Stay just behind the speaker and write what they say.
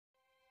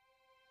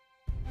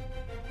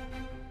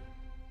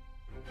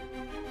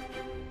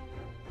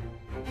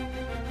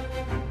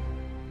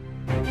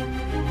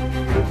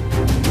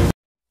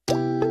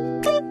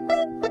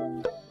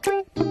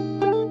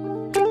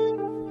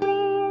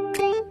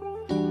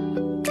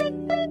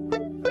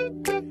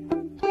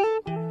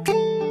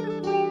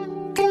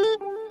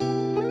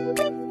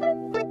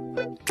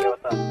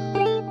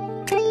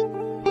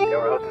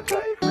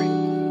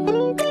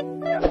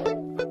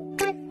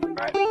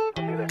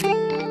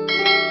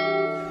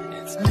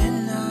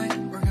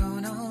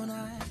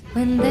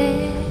When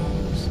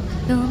there's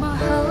no more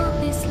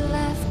hope is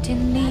left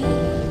in me,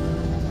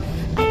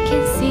 I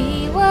can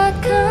see what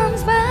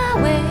comes my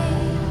way,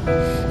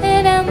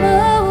 and I'm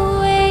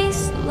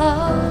always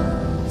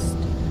lost.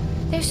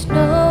 There's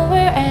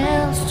nowhere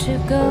else to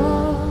go.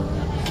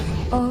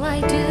 All I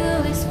do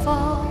is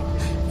fall.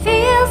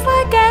 Feels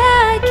like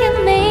I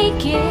can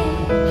make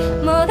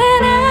it more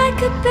than I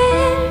could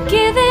bear.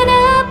 Giving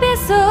up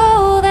is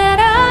all that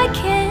I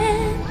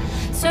can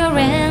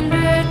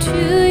surrender to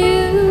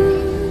you.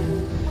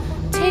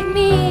 Take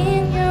me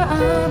in your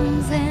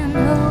arms and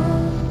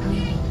hold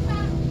me.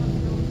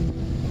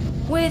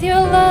 With your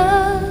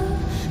love,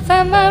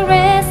 find my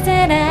rest,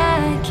 and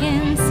I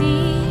can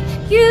see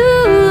you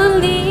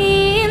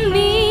lead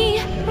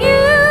me.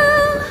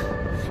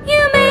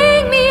 You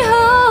make me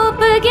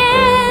hope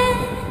again.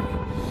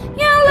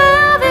 Your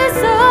love is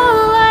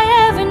all I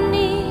ever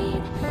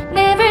need.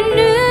 Never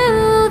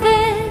knew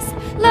this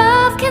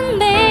love can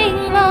make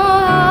my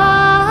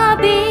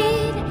heart beat.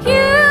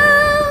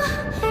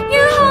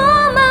 You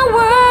hold my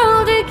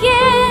world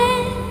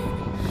again.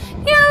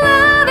 Your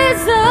love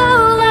is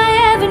all I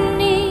ever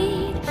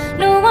need.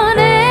 No one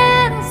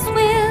else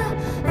will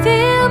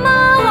fill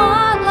my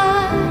heart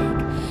like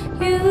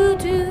you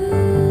do.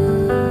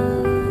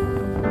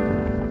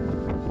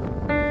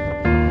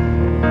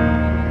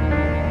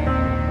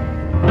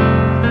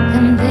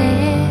 And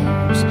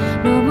there's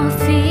no more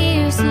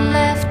fears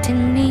left in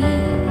me.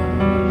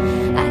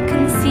 I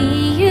can see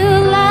you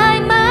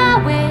light my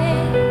way,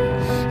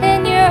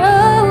 and you're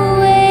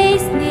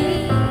always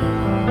near.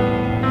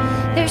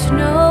 There's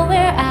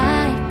nowhere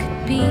I could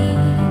be.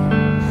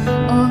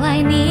 All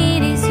I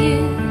need is you.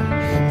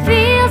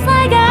 Feels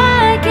like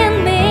I can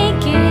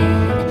make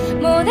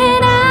it more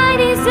than I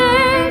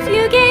deserve.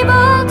 You gave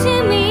all to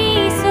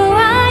me so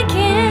I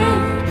can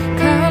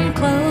come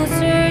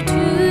closer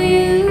to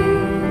you.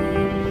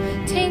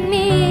 Take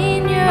me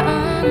in your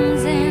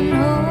arms and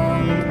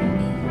hold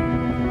me.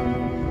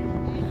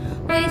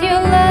 With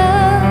your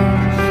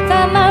love,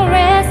 find my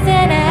rest,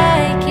 and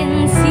I can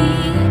see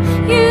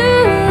you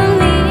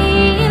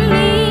lead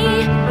me.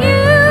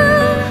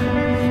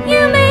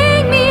 You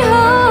make me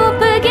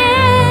hope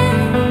again.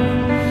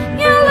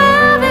 Your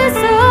love is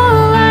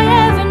all I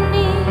ever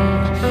need.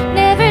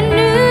 Never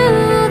knew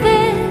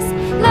this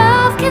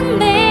love can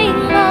make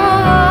my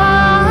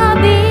heart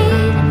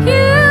beat.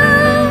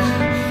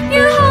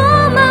 You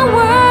hold my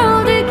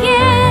world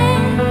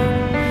again.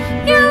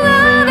 Your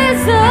love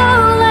is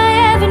all I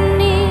ever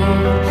need.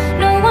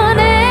 No one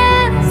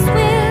else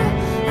will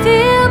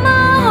fill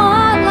my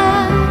heart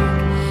like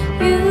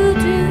you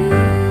do.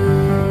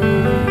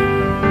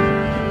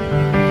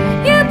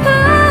 You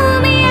pull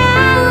me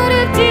out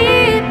of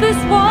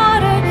deepest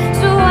water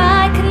so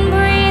I can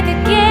breathe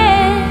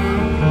again.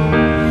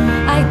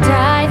 I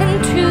dive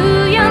into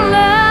your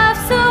love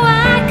so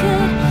I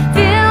could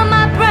feel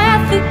my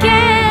breath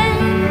again.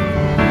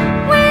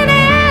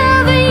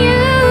 Whenever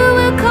you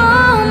will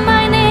call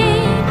my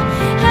name,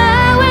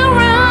 I will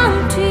run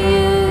to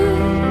you.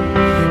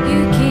 You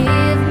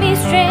give me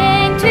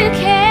strength to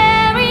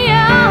carry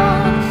on.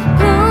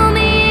 Pull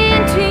me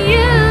into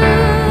you.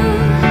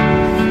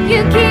 You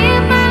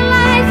give my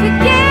life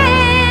again.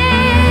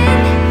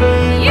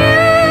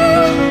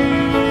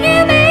 You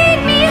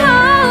make me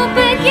hope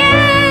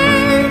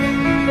again.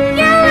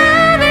 Your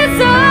love is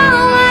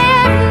all I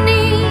ever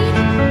need.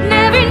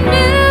 Never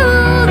knew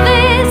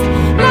this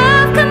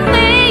love could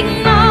make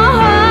my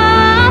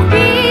heart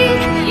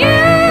beat.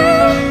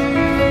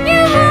 You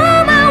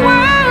hold my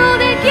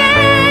world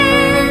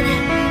again.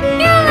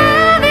 Your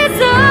love is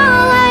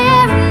all I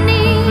ever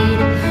need.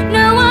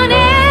 No one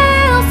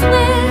else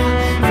will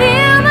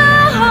fill my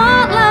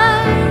heart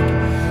like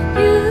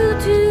you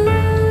do.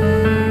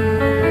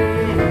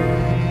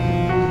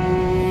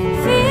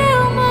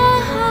 Fill my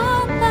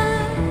heart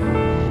like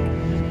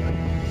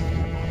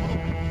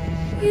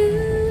you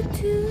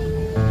do.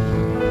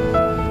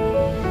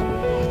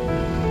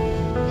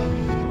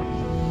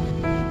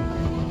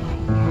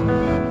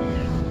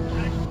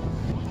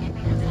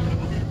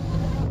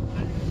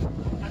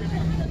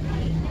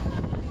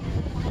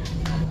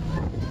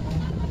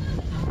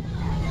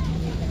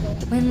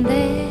 When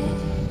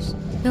there's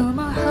no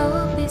more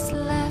hope is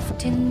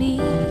left in me,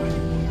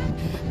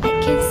 I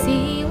can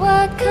see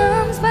what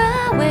comes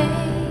my way,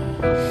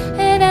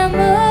 and I'm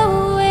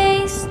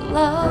always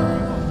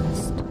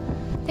lost.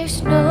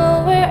 There's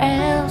nowhere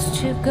else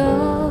to go.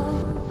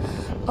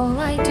 All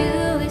I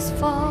do is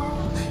fall.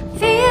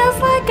 Feels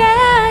like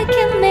I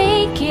can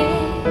make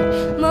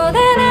it more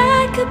than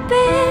I could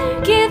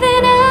bear.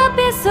 Giving up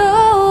is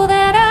all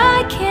that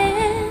I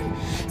can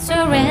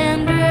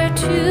surrender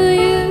to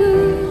you.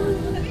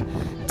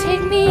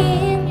 Take me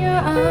in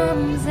your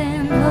arms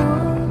and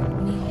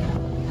hold me.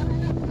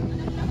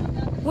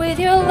 With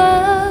your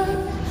love,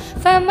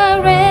 find my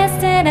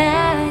rest, and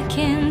I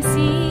can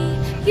see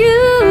you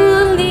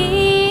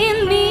lead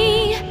me.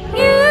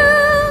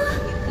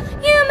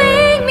 You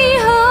make me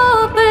whole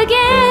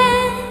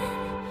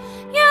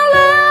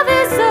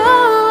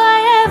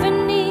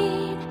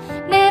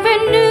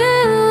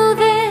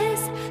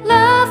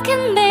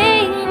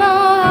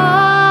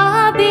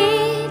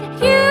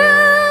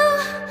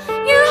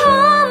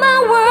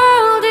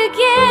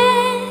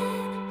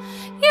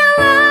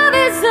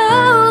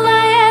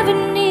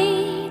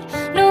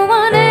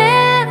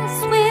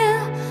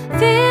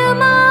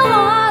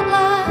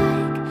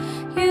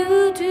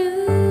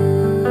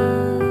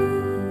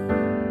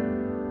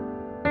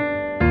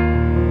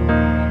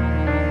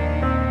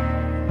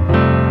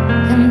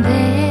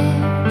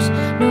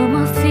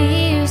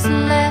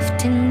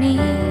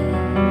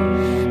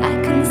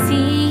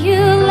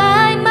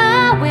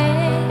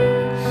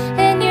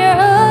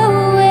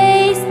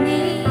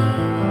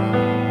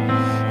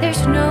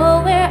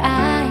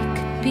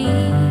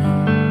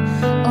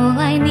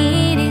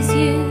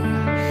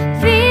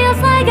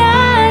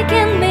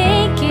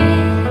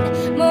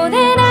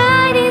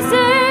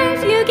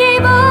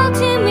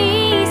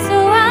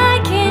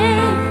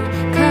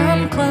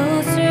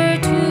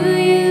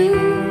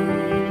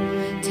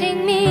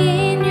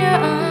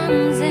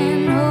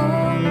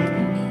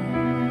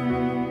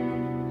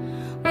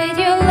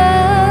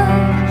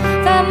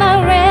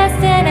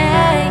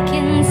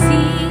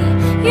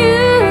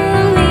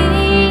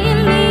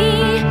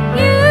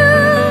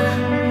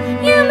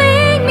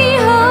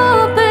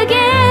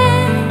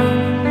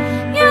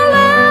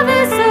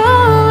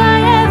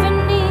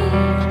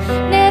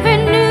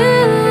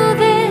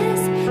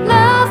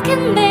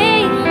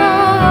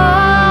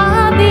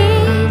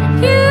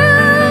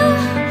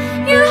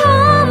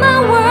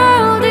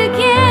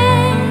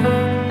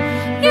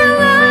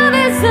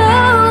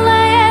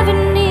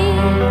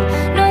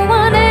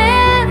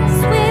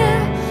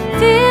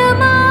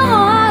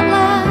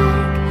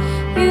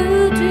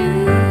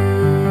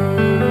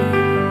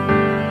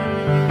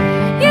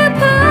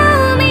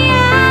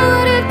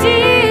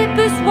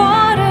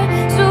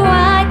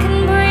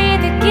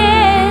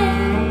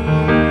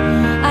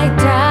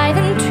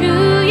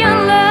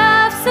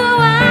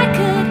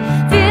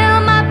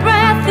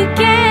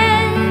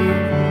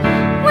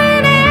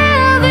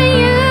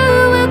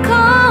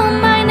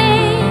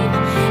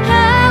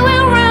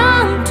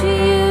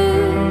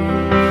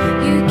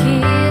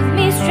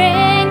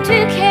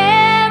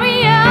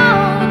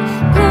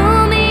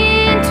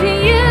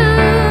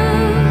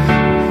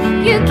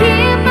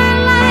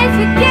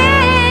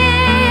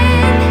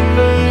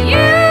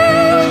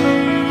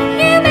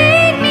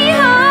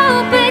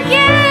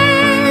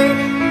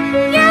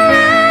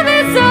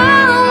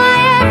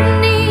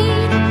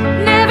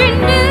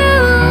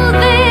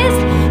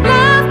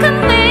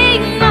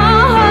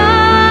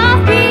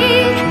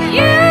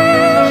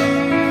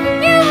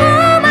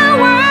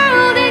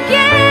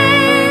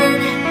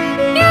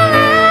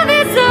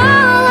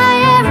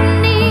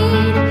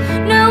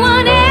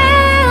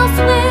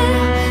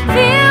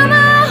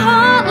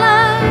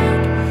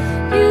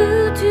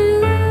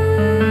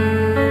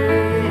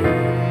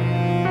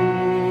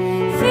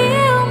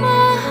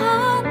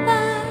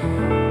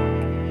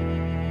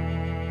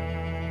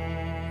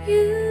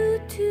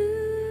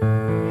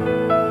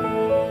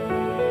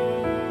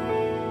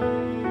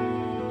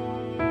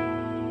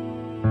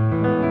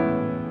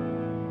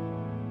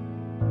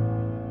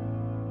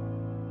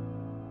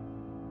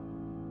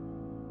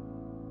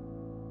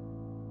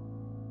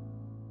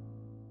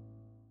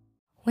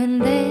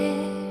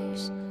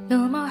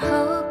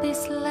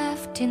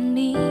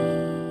me.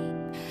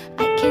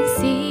 I can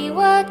see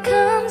what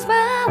comes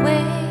my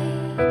way,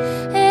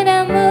 and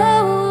I'm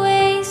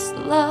always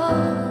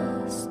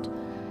lost.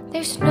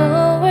 There's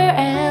nowhere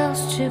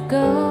else to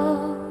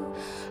go.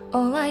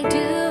 All I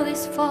do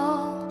is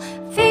fall.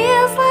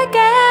 Feels like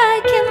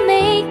I can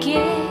make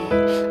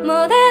it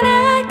more than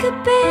I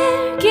could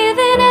bear.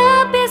 Giving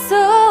up is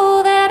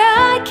all that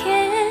I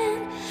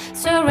can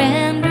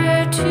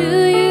surrender to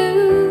you.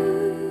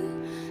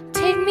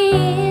 Take me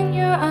in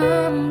your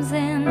arms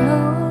and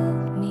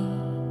hold me.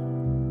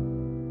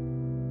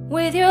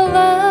 With your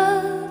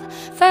love,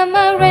 find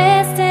my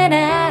rest, and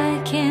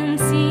I can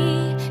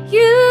see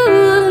you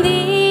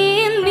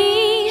lead me.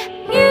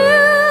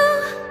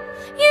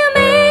 You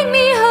make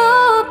me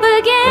hope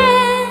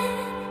again.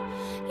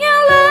 Your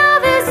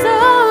love is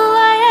all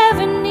I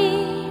ever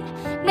need.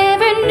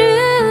 Never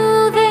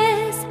knew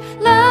this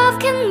love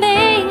can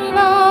make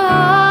my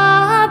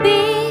heart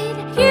beat.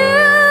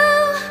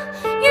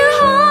 You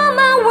hold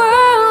my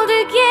world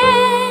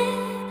again.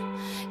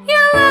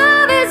 Your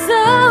love is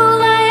all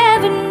I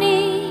ever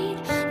need.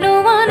 No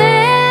one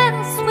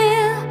else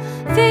will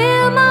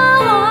fill my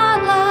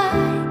heart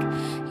like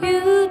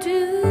you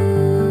do.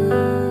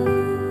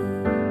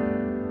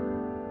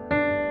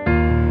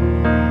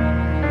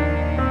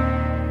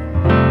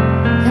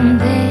 And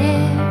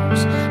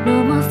there's no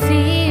more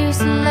fears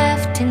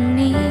left in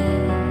me.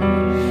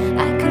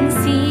 I can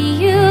see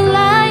you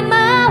light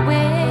my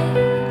way,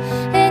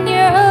 and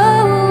you're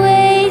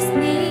always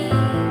near.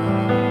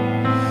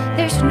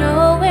 There's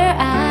nowhere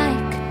I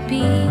could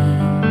be.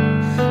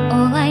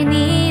 All I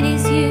need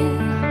is you.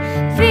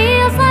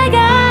 Feels like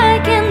I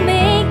can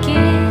make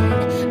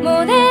it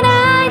more than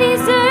I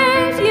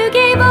deserve. You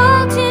gave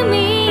all to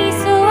me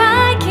so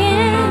I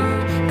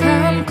can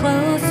come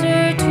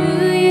closer to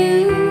you.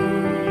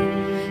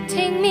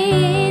 Take me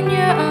in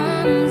your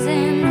arms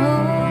and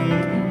hold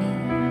me.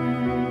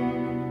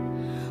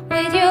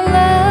 With your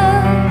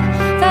love,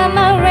 find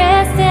my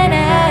rest, and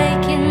I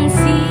can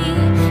see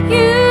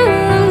you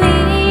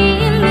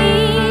lead me.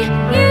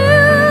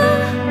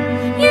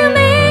 You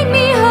make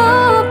me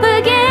hope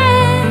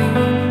again.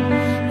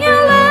 Your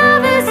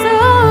love is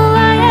all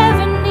I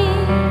ever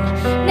need.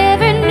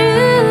 Never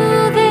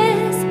knew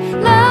this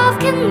love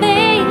can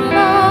make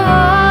my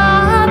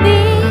heart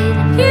beat.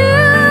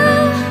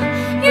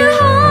 You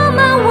hold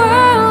my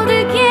world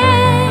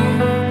again.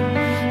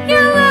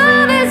 Your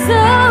love is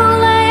all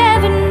I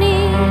ever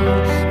need.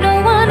 No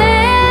one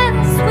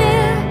else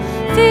will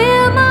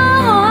fill my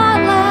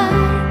heart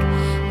like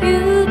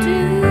you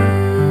do.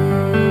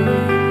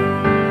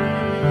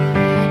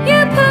 You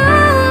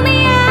pull me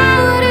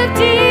out of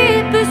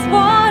deepest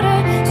water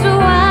so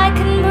I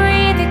can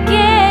breathe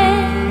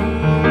again.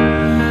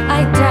 I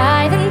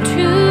dive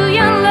into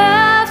your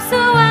love so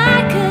I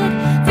could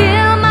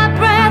feel my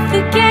breath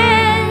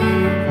again.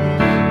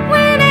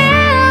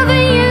 Whenever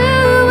you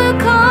will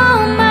call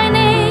my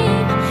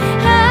name,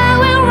 I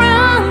will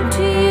run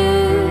to you.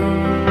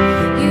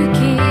 You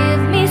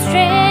give me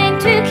strength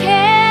to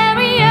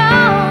carry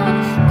on.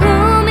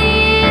 Pull me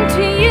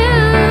into you.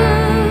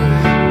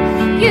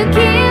 You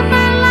give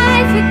my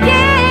life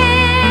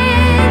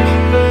again.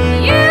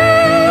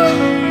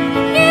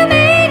 You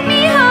make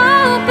me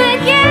hope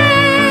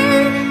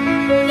again.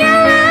 Your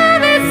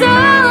love is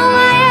all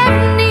I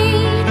ever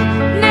need.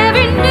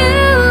 Never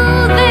knew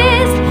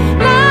this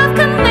love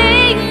could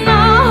make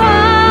my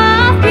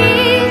heart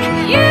beat.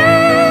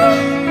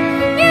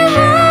 You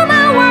hold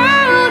my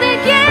world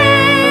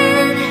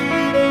again.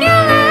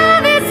 Your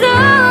love is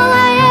all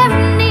I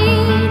ever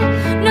need.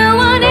 No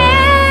one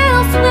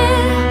else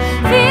will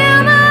fill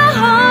my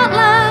heart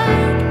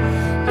like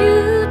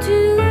you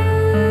do.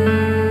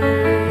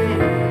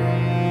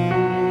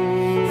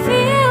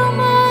 Fill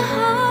my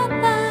heart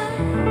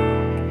like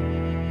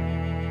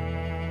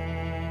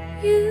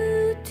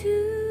you do.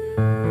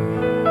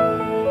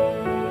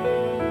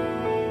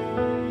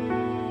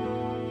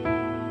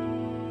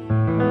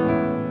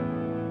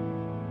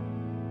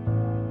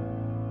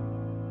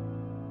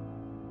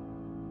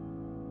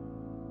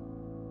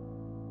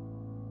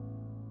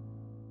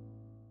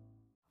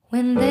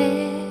 When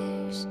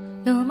there's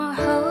no more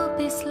hope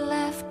is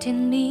left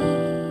in me,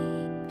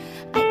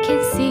 I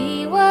can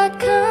see what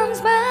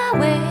comes my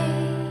way,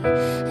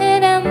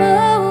 and I'm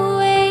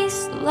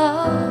always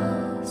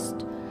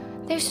lost.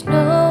 There's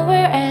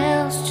nowhere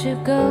else to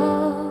go.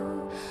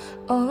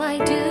 All I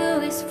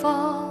do is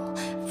fall.